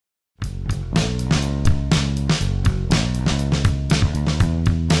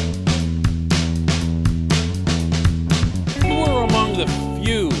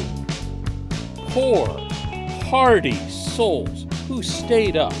4 hardy souls who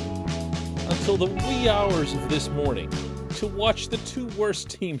stayed up until the wee hours of this morning to watch the two worst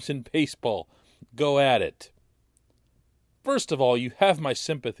teams in baseball go at it. First of all, you have my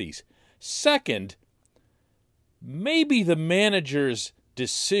sympathies. Second, maybe the manager's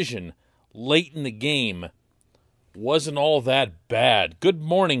decision late in the game wasn't all that bad. Good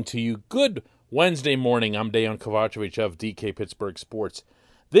morning to you. Good Wednesday morning. I'm Dejan Kovacevic of DK Pittsburgh Sports.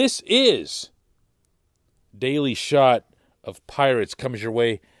 This is Daily Shot of Pirates. Comes your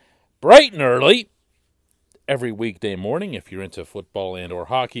way bright and early every weekday morning. If you're into football and or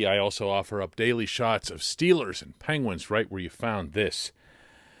hockey, I also offer up daily shots of Steelers and Penguins right where you found this.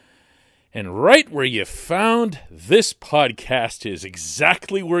 And right where you found this podcast is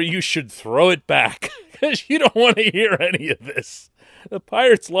exactly where you should throw it back, because you don't want to hear any of this. The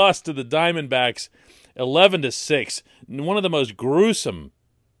Pirates lost to the Diamondbacks 11-6, one of the most gruesome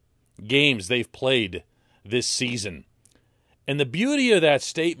games they've played this season. And the beauty of that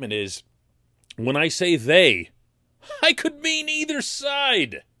statement is, when I say they, I could mean either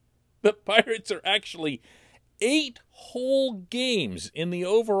side. The Pirates are actually 8 whole games in the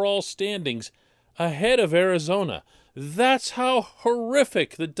overall standings ahead of Arizona. That's how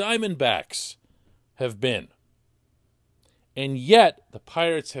horrific the Diamondbacks have been. And yet, the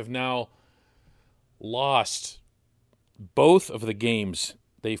Pirates have now lost both of the games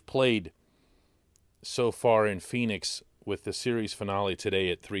they've played so far in Phoenix, with the series finale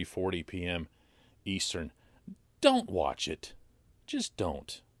today at 3:40 p.m. Eastern. Don't watch it. Just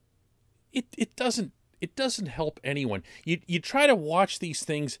don't. It doesn't help anyone. You try to watch these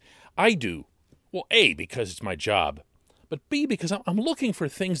things. I do. Well, A, because it's my job, but B, because I'm looking for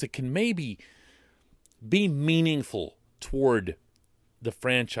things that can maybe be meaningful toward the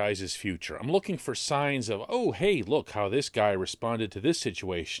franchise's future. I'm looking for signs of, oh, hey, look how this guy responded to this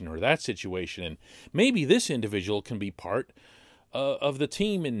situation or that situation, and maybe this individual can be part of the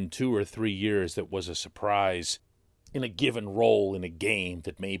team in 2 or 3 years that was a surprise in a given role in a game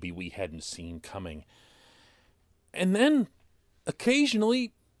that maybe we hadn't seen coming. And then,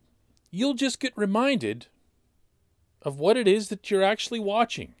 occasionally, you'll just get reminded of what it is that you're actually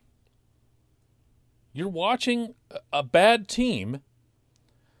watching. You're watching a bad team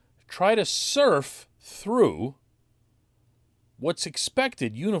try to surf through what's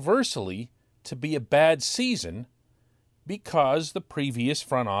expected universally to be a bad season because the previous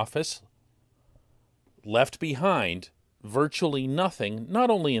front office left behind virtually nothing, not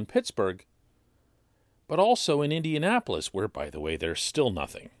only in Pittsburgh, but also in Indianapolis, where, by the way, there's still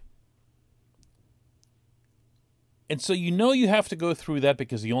nothing. And so you have to go through that,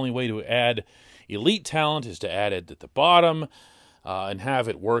 because the only way to add elite talent is to add it at the bottom and have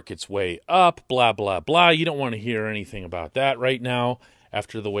it work its way up, blah, blah, blah. You don't want to hear anything about that right now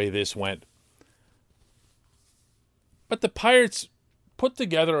after the way this went. But the Pirates put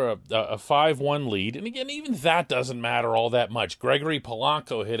together a 5-1 lead, and again, even that doesn't matter all that much. Gregory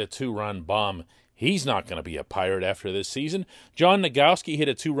Polanco hit a 2-run bomb. He's not going to be a Pirate after this season. John Nogowski hit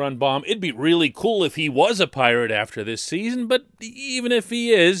a 2-run bomb. It'd be really cool if he was a Pirate after this season, but even if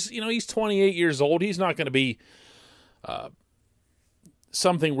he is, he's 28 years old. He's not going to be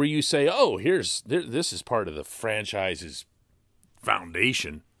something where you say, oh, this is part of the franchise's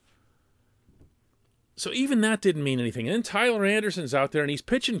foundation. So even that didn't mean anything. And then Tyler Anderson's out there, and he's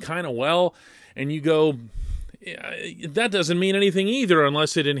pitching kind of well, and you go, that doesn't mean anything either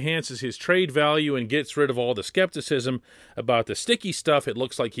unless it enhances his trade value and gets rid of all the skepticism about the sticky stuff it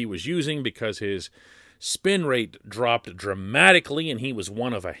looks like he was using, because his spin rate dropped dramatically, and he was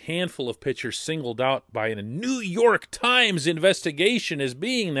one of a handful of pitchers singled out by a New York Times investigation as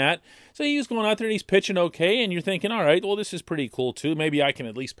being that. So he was going out there and he's pitching okay, and you're thinking, all right, well, this is pretty cool too. Maybe I can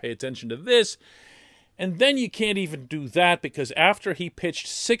at least pay attention to this. And then you can't even do that, because after he pitched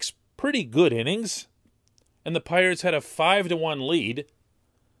 6 pretty good innings, and the Pirates had a 5-1 lead,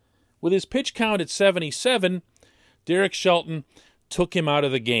 with his pitch count at 77, Derek Shelton took him out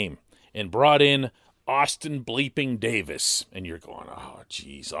of the game and brought in Austin bleeping Davis. And you're going, oh,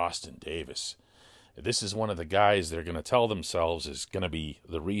 geez, Austin Davis. This is one of the guys they're going to tell themselves is going to be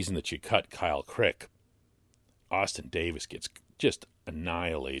the reason that you cut Kyle Crick. Austin Davis gets just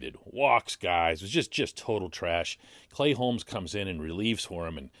annihilated. Walks guys. It was just total trash. Clay Holmes comes in and relieves for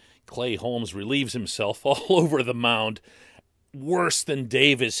him, and Clay Holmes relieves himself all over the mound, worse than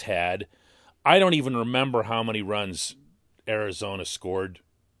Davis had. I don't even remember how many runs Arizona scored.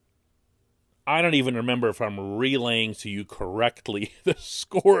 I don't even remember if I'm relaying to you correctly the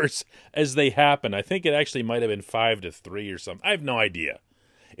scores as they happened. I think it actually might have been 5-3 or something. I have no idea.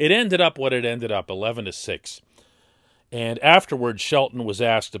 It ended up what it ended up, 11-6. And afterwards, Shelton was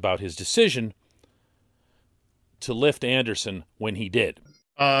asked about his decision to lift Anderson when he did?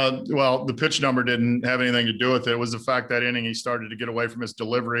 Well, the pitch number didn't have anything to do with it. It was the fact that inning he started to get away from his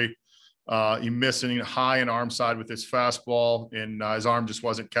delivery. He missed it high and arm side with his fastball, and his arm just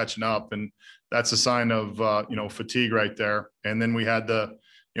wasn't catching up. And that's a sign of, fatigue right there. And then we had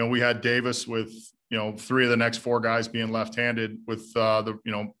we had Davis with, 3 of the next 4 guys being left-handed with the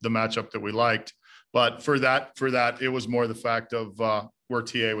matchup that we liked. But for that, it was more the fact of where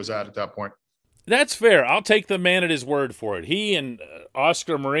TA was at that point. That's fair. I'll take the man at his word for it. He and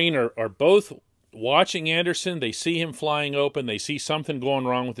Oscar Marin are both watching Anderson. They see him flying open. They see something going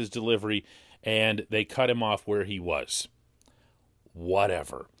wrong with his delivery, and they cut him off where he was.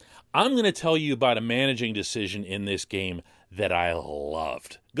 Whatever. I'm going to tell you about a managing decision in this game that I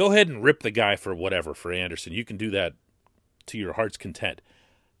loved. Go ahead and rip the guy for whatever for Anderson. You can do that to your heart's content.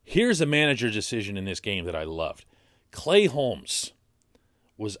 Here's a manager decision in this game that I loved. Clay Holmes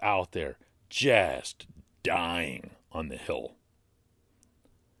was out there just dying on the hill.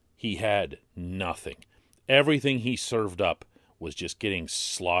 He had nothing. Everything he served up was just getting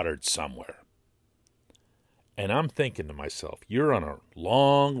slaughtered somewhere. And I'm thinking to myself, you're on a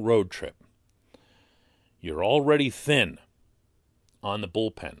long road trip. You're already thin on the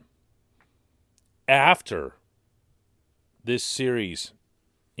bullpen. After this series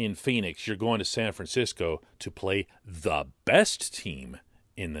in Phoenix, you're going to San Francisco to play the best team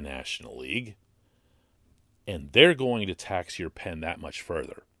in the National League, and they're going to tax your pen that much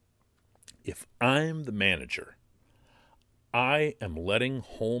further. If I'm the manager, I am letting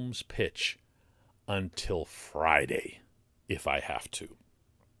Holmes pitch until Friday if I have to.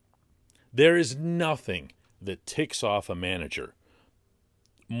 There is nothing that ticks off a manager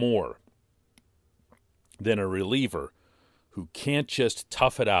more than a reliever who can't just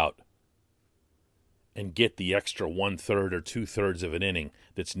tough it out and get the extra 1/3 or 2/3 of an inning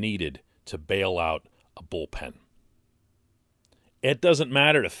that's needed to bail out a bullpen. It doesn't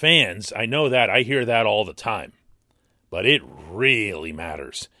matter to fans. I know that. I hear that all the time. But it really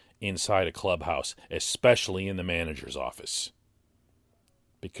matters inside a clubhouse, especially in the manager's office.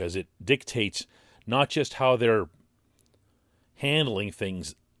 Because it dictates not just how they're handling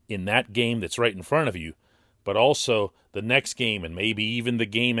things in that game that's right in front of you, but also the next game and maybe even the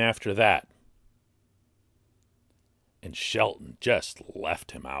game after that. And Shelton just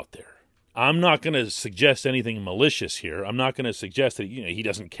left him out there. I'm not going to suggest anything malicious here. I'm not going to suggest that he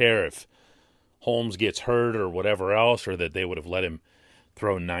doesn't care if Holmes gets hurt or whatever else, or that they would have let him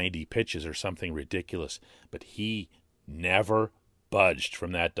throw 90 pitches or something ridiculous. But he never budged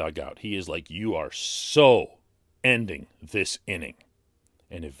from that dugout. He is like, you are so ending this inning.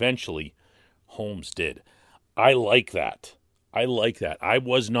 And eventually, Holmes did. I like that. I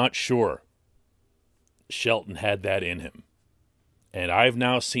was not sure Shelton had that in him. And I've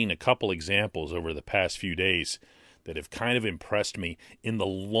now seen a couple examples over the past few days that have kind of impressed me in the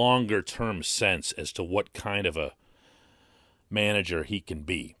longer term sense as to what kind of a manager he can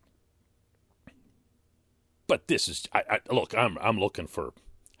be. But this is, I'm looking for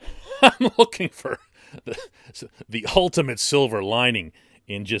the ultimate silver lining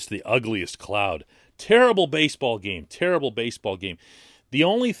in just the ugliest cloud. Terrible baseball game. The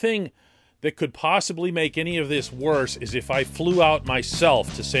only thing that could possibly make any of this worse is if I flew out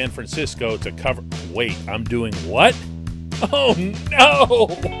myself to San Francisco to cover. Wait, I'm doing what? Oh, no!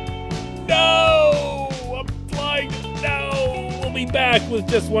 No! I'm flying. No! We'll be back with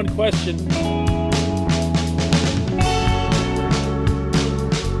just one question.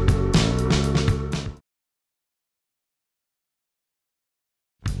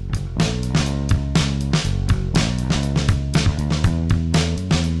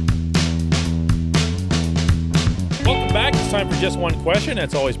 Time for Just One Question.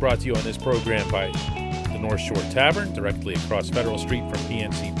 That's always brought to you on this program by the North Shore Tavern, directly across Federal Street from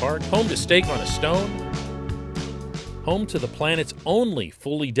PNC Park. Home to Steak on a Stone. Home to the planet's only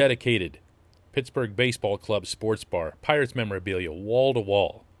fully dedicated Pittsburgh Baseball Club sports bar. Pirates memorabilia, wall to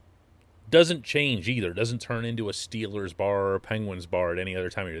wall. Doesn't change either. Doesn't turn into a Steelers bar or a Penguins bar at any other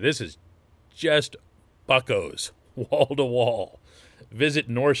time of year. This is just buccos, wall to wall. Visit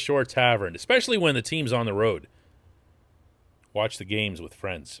North Shore Tavern, especially when the team's on the road. Watch the games with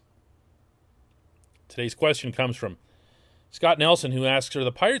friends. Today's question comes from Scott Nelson, who asks, are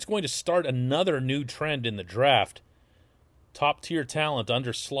the Pirates going to start another new trend in the draft? Top-tier talent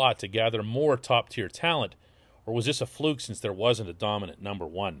under slot to gather more top-tier talent? Or was this a fluke since there wasn't a dominant number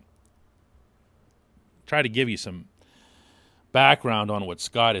one? Try to give you some background on what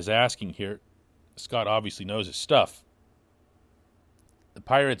Scott is asking here. Scott obviously knows his stuff. The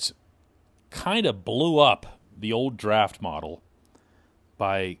Pirates kind of blew up the old draft model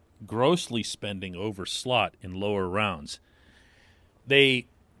by grossly spending over slot in lower rounds. They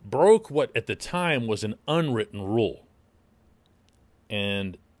broke what at the time was an unwritten rule.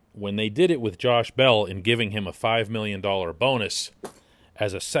 And when they did it with Josh Bell in giving him a $5 million bonus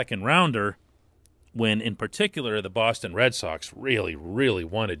as a second rounder, when in particular the Boston Red Sox really, really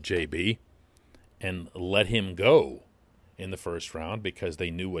wanted JB and let him go in the first round because they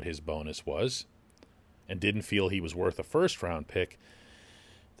knew what his bonus was and didn't feel he was worth a first-round pick,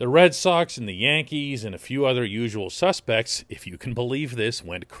 the Red Sox and the Yankees and a few other usual suspects, if you can believe this,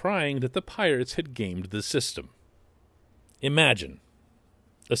 went crying that the Pirates had gamed the system. Imagine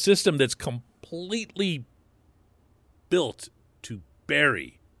a system that's completely built to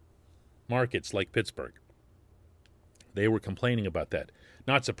bury markets like Pittsburgh. They were complaining about that.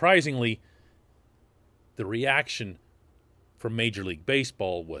 Not surprisingly, the reaction from Major League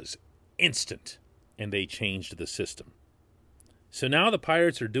Baseball was instant, and they changed the system. So now the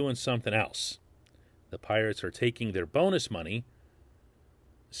Pirates are doing something else. The Pirates are taking their bonus money,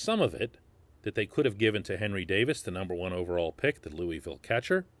 some of it, that they could have given to Henry Davis, the number 1 overall pick, the Louisville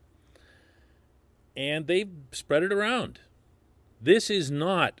catcher, and they've spread it around. This is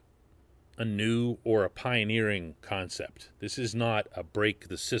not a new or a pioneering concept. This is not a break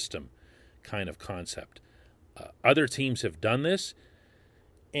the system kind of concept. Other teams have done this,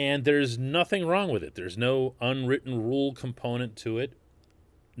 and there's nothing wrong with it. There's no unwritten rule component to it,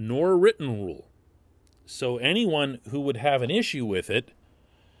 nor a written rule. So anyone who would have an issue with it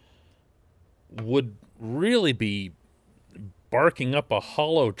would really be barking up a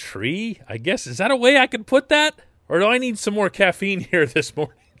hollow tree, I guess. Is that a way I could put that? Or do I need some more caffeine here this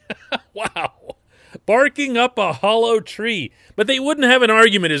morning? Wow. Barking up a hollow tree. But they wouldn't have an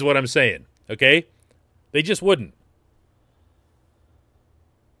argument is what I'm saying, okay? They just wouldn't.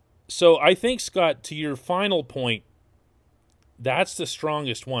 So I think, Scott, to your final point, that's the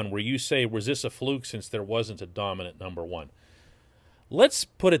strongest one where you say, was this a fluke since there wasn't a dominant number 1? Let's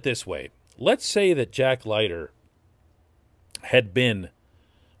put it this way. Let's say that Jack Leiter had been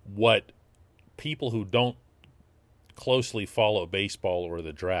what people who don't closely follow baseball or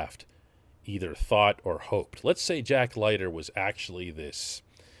the draft either thought or hoped. Let's say Jack Leiter was actually this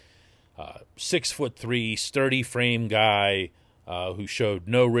 6'3", sturdy frame guy who showed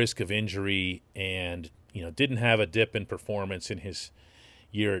no risk of injury and didn't have a dip in performance in his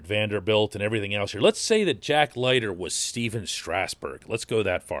year at Vanderbilt and everything else here. Let's say that Jack Leiter was Steven Strasburg. Let's go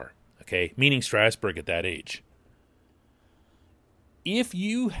that far. Okay, meaning Strasburg at that age. If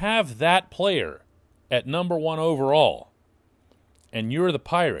you have that player at number 1 overall, and you're the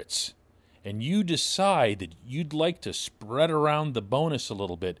Pirates, and you decide that you'd like to spread around the bonus a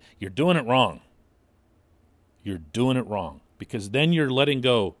little bit, you're doing it wrong. You're doing it wrong, because then you're letting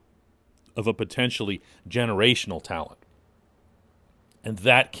go of a potentially generational talent. And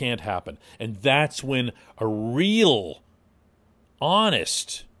that can't happen. And that's when a real,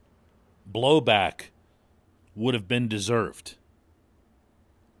 honest blowback would have been deserved.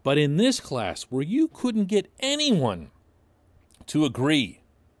 But in this class, where you couldn't get anyone to agree,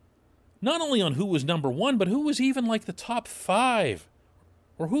 not only on who was number 1, but who was even like the top 5,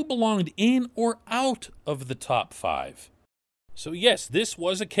 or who belonged in or out of the top 5. So yes, this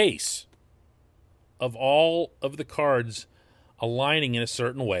was a case of all of the cards aligning in a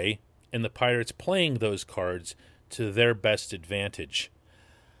certain way, and the Pirates playing those cards to their best advantage.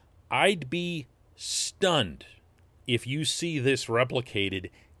 I'd be stunned if you see this replicated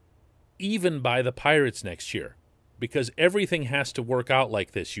even by the Pirates next year, because everything has to work out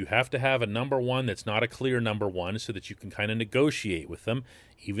like this. You have to have a number 1 that's not a clear number 1 so that you can kind of negotiate with them.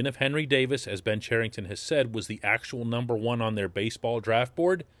 Even if Henry Davis, as Ben Cherington has said, was the actual number 1 on their baseball draft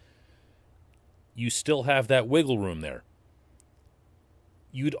board, you still have that wiggle room there.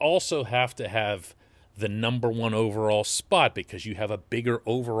 You'd also have to have the number 1 overall spot because you have a bigger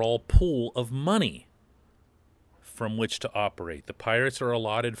overall pool of money from which to operate. The Pirates are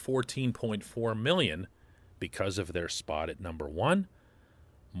allotted $14.4 million because of their spot at number 1,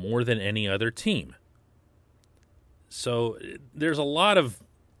 more than any other team. So there's a lot of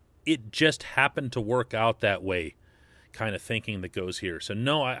it just happened to work out that way kind of thinking that goes here. So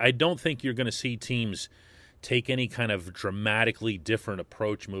no, I don't think you're going to see teams take any kind of dramatically different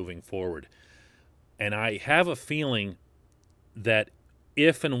approach moving forward. And I have a feeling that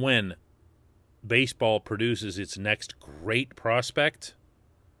if and when baseball produces its next great prospect,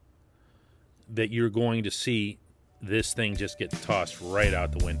 that you're going to see this thing just get tossed right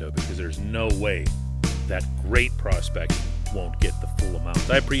out the window, because there's no way that great prospect won't get the full amount.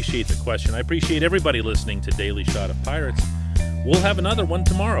 I appreciate the question. I appreciate everybody listening to Daily Shot of Pirates. We'll have another one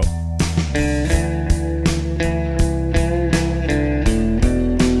tomorrow.